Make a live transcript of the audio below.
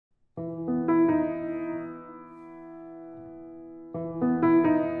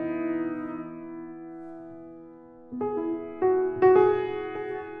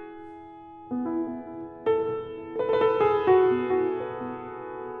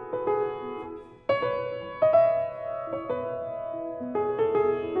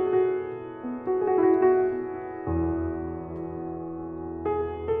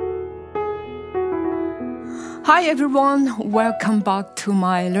Hi everyone, welcome back to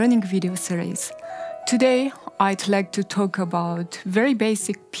my learning video series. Today I'd like to talk about very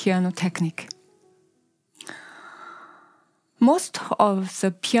basic piano technique. Most of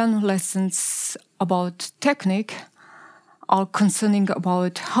the piano lessons about technique are concerning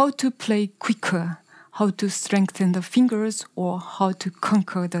about how to play quicker, how to strengthen the fingers, or how to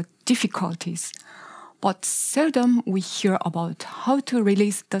conquer the difficulties. But seldom we hear about how to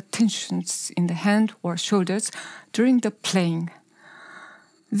release the tensions in the hand or shoulders during the playing.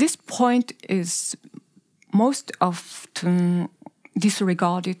 This point is most often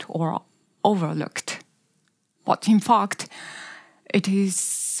disregarded or overlooked. But in fact, it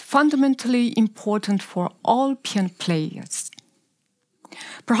is fundamentally important for all piano players.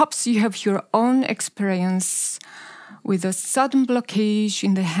 Perhaps you have your own experience with a sudden blockage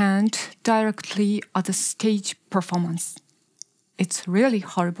in the hand directly at the stage performance. It's really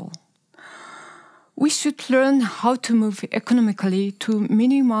horrible. We should learn how to move economically to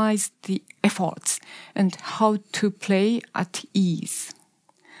minimize the efforts and how to play at ease.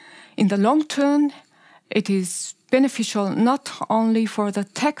 In the long term, it is beneficial not only for the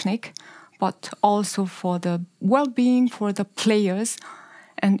technique, but also for the well-being for the players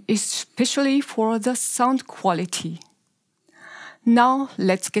and especially for the sound quality. Now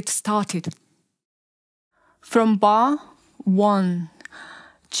let's get started. From bar 1,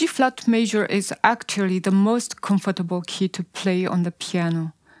 G-flat major is actually the most comfortable key to play on the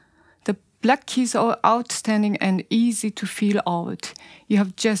piano. The black keys are outstanding and easy to feel out. You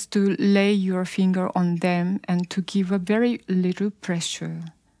have just to lay your finger on them and to give a very little pressure.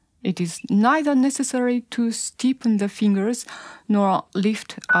 It is neither necessary to stiffen the fingers nor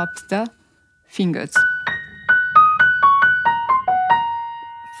lift up the fingers.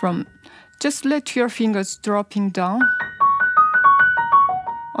 Just let your fingers dropping down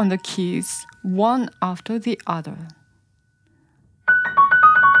on the keys, one after the other.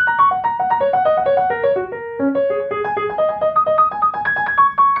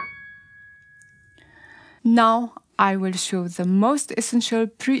 Now I will show the most essential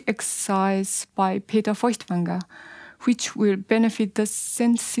pre-exercise by Peter Feuchtwanger, which will benefit the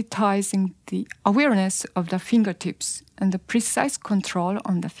sensitizing the awareness of the fingertips and the precise control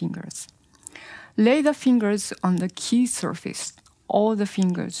on the fingers. Lay the fingers on the key surface. All the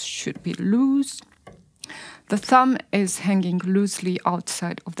fingers should be loose. The thumb is hanging loosely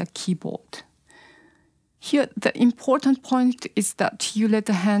outside of the keyboard. Here, the important point is that you let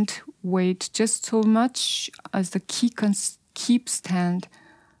the hand weight just so much as the key can keep stand.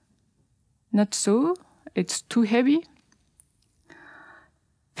 Not so, it's too heavy.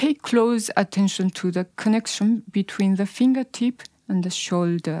 Pay close attention to the connection between the fingertip and the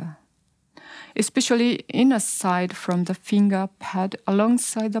shoulder, especially in a side from the finger pad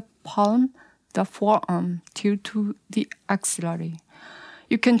alongside the palm, the forearm, till to the axillary.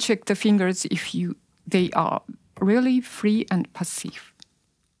 You can check the fingers if they are really free and passive.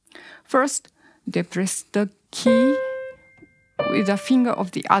 First, depress the key with the finger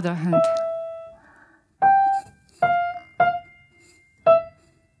of the other hand.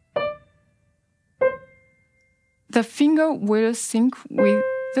 The finger will sync with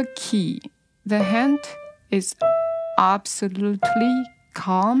the key. The hand is absolutely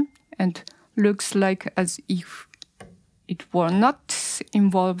calm and looks like as if it were not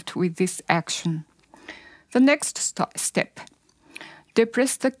involved with this action. The next step,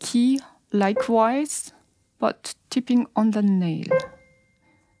 depress the key likewise, but tipping on the nail.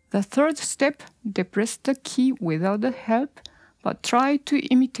 The third step, depress the key without the help, but try to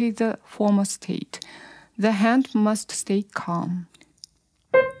imitate the former state. The hand must stay calm.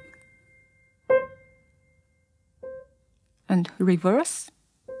 And reverse.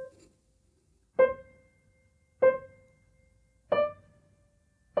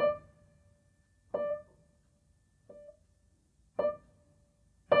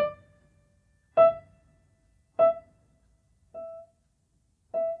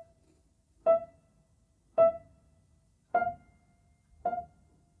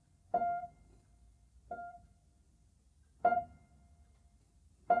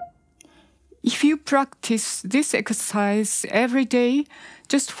 If you practice this exercise every day,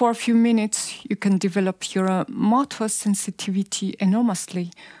 just for a few minutes, you can develop your motor sensitivity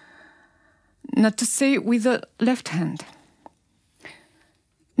enormously, not to say with the left hand.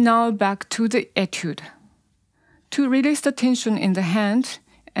 Now back to the etude. To release the tension in the hand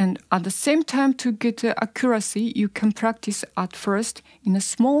and at the same time to get the accuracy, you can practice at first in a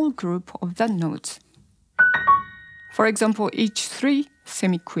small group of the notes. For example, each 3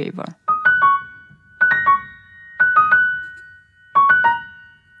 semiquaver.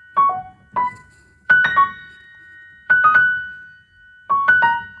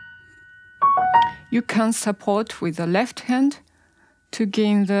 You can support with the left hand to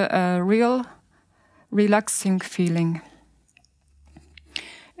gain the real relaxing feeling.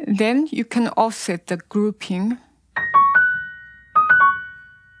 Then you can offset the grouping.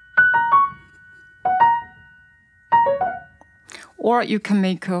 Or you can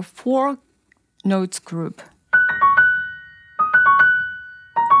make a 4 notes group.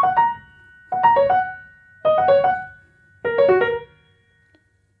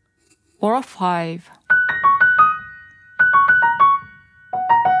 Or a 5.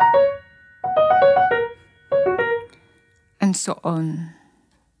 And so on.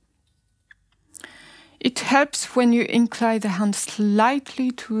 It helps when you incline the hand slightly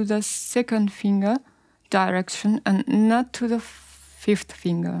to the second finger direction and not to the 5th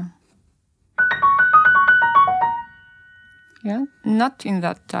finger. Yeah, not in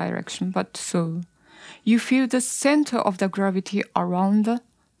that direction, but so. You feel the center of the gravity around the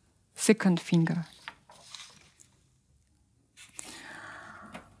second finger.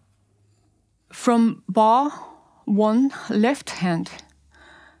 From bar 1, left hand,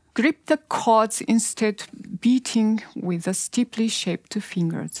 grip the chords instead beating with the steeply shaped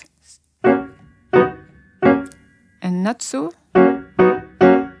fingers. And not so.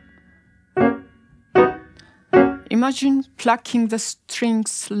 Imagine plucking the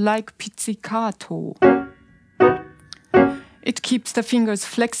strings like pizzicato. It keeps the fingers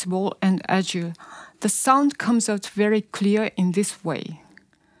flexible and agile. The sound comes out very clear in this way.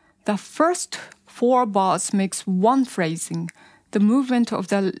 The first 4 bars makes one phrasing. The movement of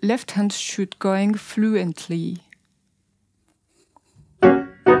the left hand should going fluently.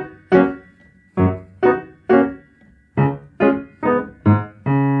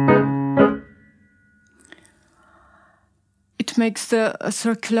 It makes a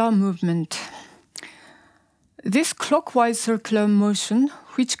circular movement. This clockwise circular motion,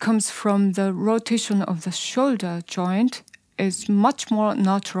 which comes from the rotation of the shoulder joint, is much more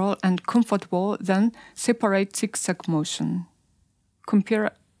natural and comfortable than separate zigzag motion.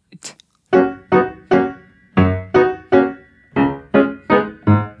 Compare it.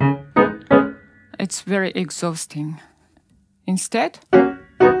 It's very exhausting. Instead,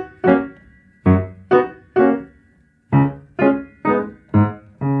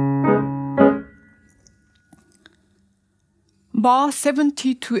 bar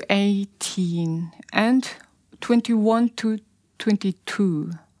 70 to 18 and 21 to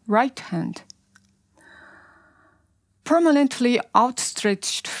 22, right hand. Permanently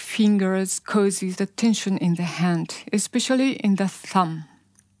outstretched fingers causes the tension in the hand, especially in the thumb.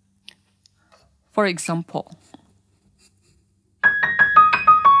 For example,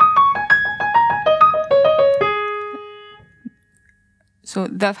 so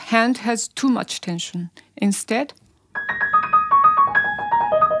the hand has too much tension. Instead,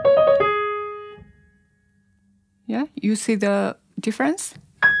 yeah, you see the difference?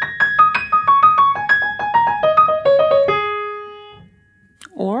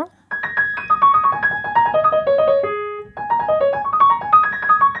 Or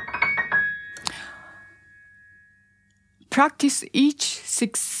practice each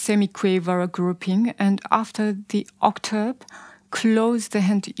 6 semiquaver grouping, and after the octave, close the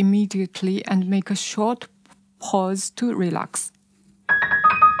hand immediately and make a short pause to relax.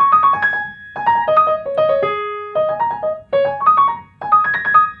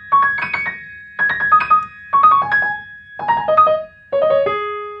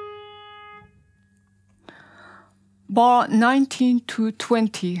 Bar 19 to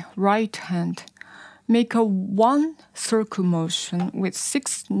 20, right hand. Make a 1 circle motion with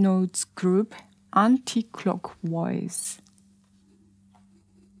 6 notes group anti-clockwise.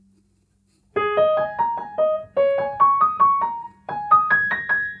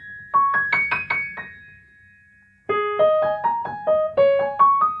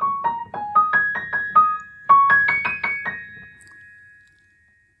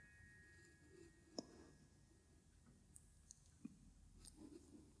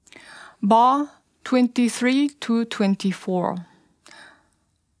 Bar 23 to 24.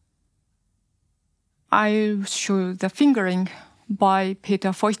 I'll show the fingering by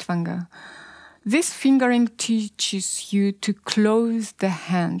Peter Feuchtwanger. This fingering teaches you to close the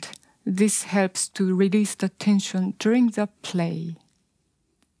hand. This helps to release the tension during the play.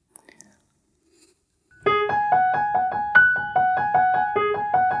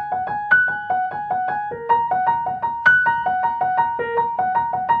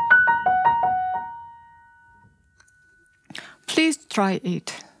 Please try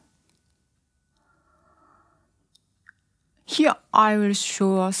it. Here I will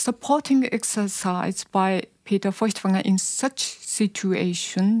show a supporting exercise by Peter Feuchtwanger in such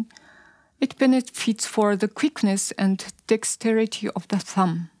situation It benefits for the quickness and dexterity of the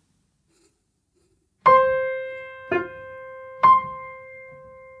thumb.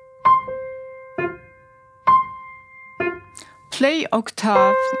 Play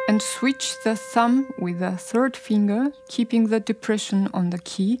octave and switch the thumb with the third finger, keeping the depression on the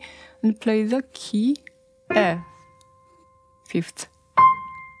key, and play the key F, fifth,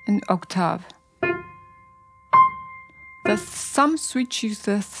 and octave. The thumb switches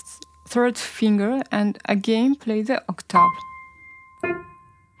the third finger and again play the octave.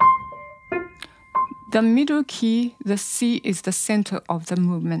 The middle key, the C, is the center of the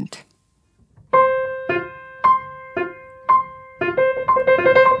movement.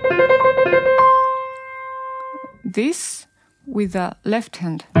 This with the left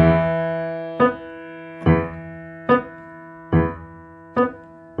hand.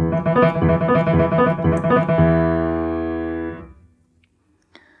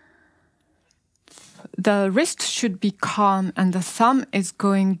 The wrist should be calm and the thumb is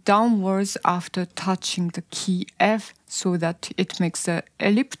going downwards after touching the key F so that it makes an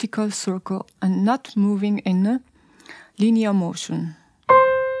elliptical circle and not moving in a linear motion.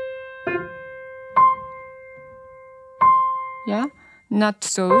 Yeah, not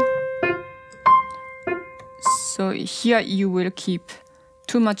so. So here you will keep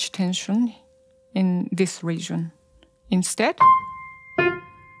too much tension in this region. Instead,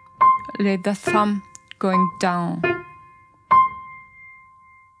 let the thumb going down.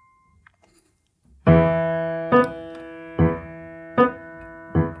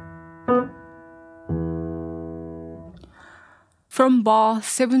 From bar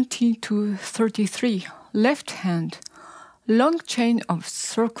 17 to 33, left hand, long chain of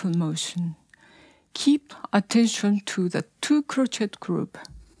circle motion. Keep attention to the two crochet group.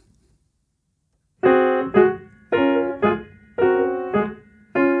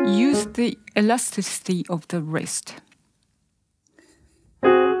 Use the elasticity of the wrist.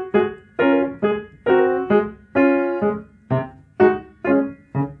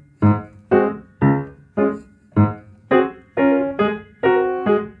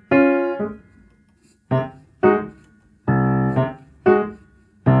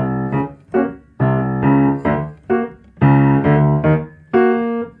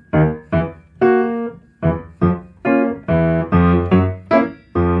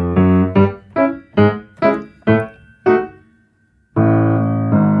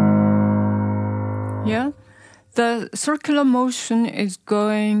 The circular motion is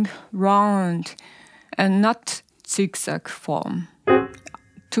going round and not zigzag form.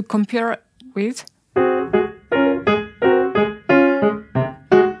 To compare with,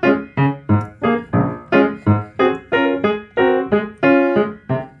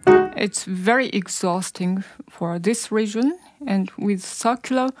 it's very exhausting for this region, and with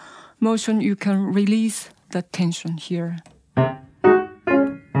circular motion you can release the tension here.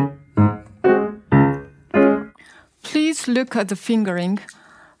 Please look at the fingering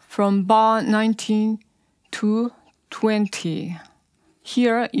from bar 19 to 20.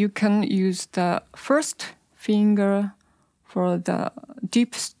 Here you can use the first finger for the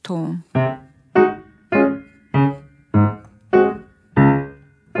deep tone.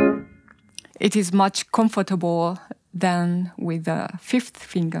 It is much comfortable than with the fifth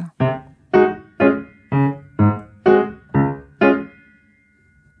finger.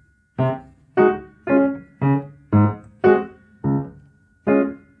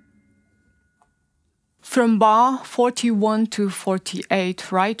 From bar 41 to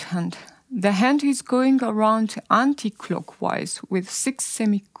 48, right hand, the hand is going around anti-clockwise with 6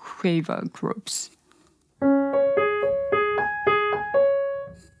 semi-quaver groups.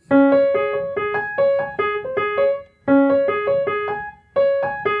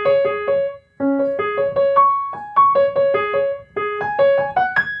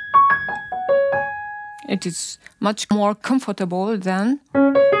 It is much more comfortable than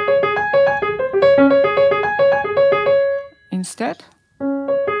instead.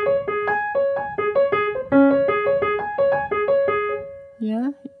 Yeah,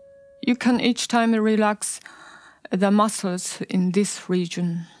 you can each time relax the muscles in this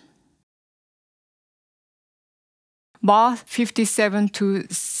region. Bar 57 to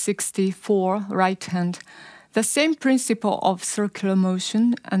 64, right hand. The same principle of circular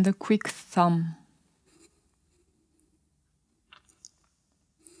motion and the quick thumb.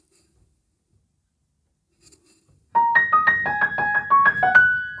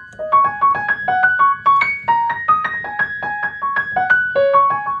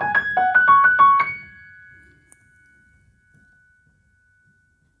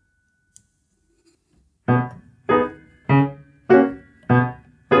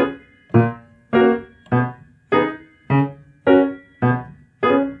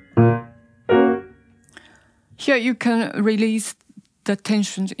 Here you can release the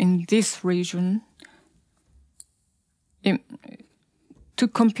tension in this region. To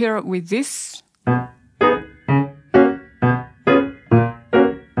compare with this,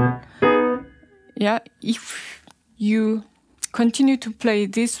 if you continue to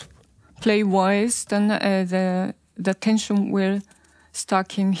play wise, then the tension will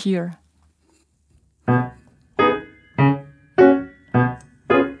stuck in here.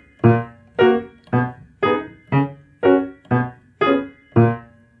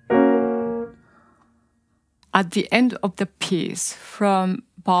 At the end of the piece, from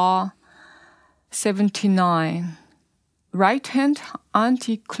bar 79, right hand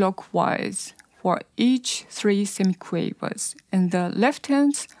anti-clockwise for each 3 semiquavers, and the left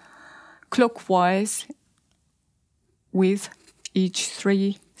hand clockwise with each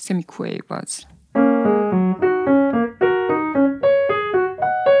 3 semiquavers.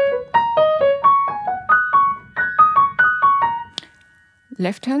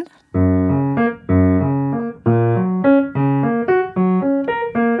 Left hand.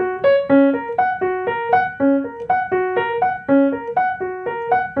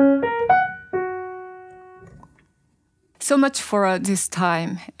 So much for this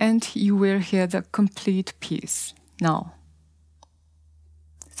time, and you will hear the complete piece now.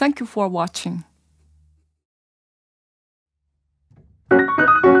 Thank you for watching.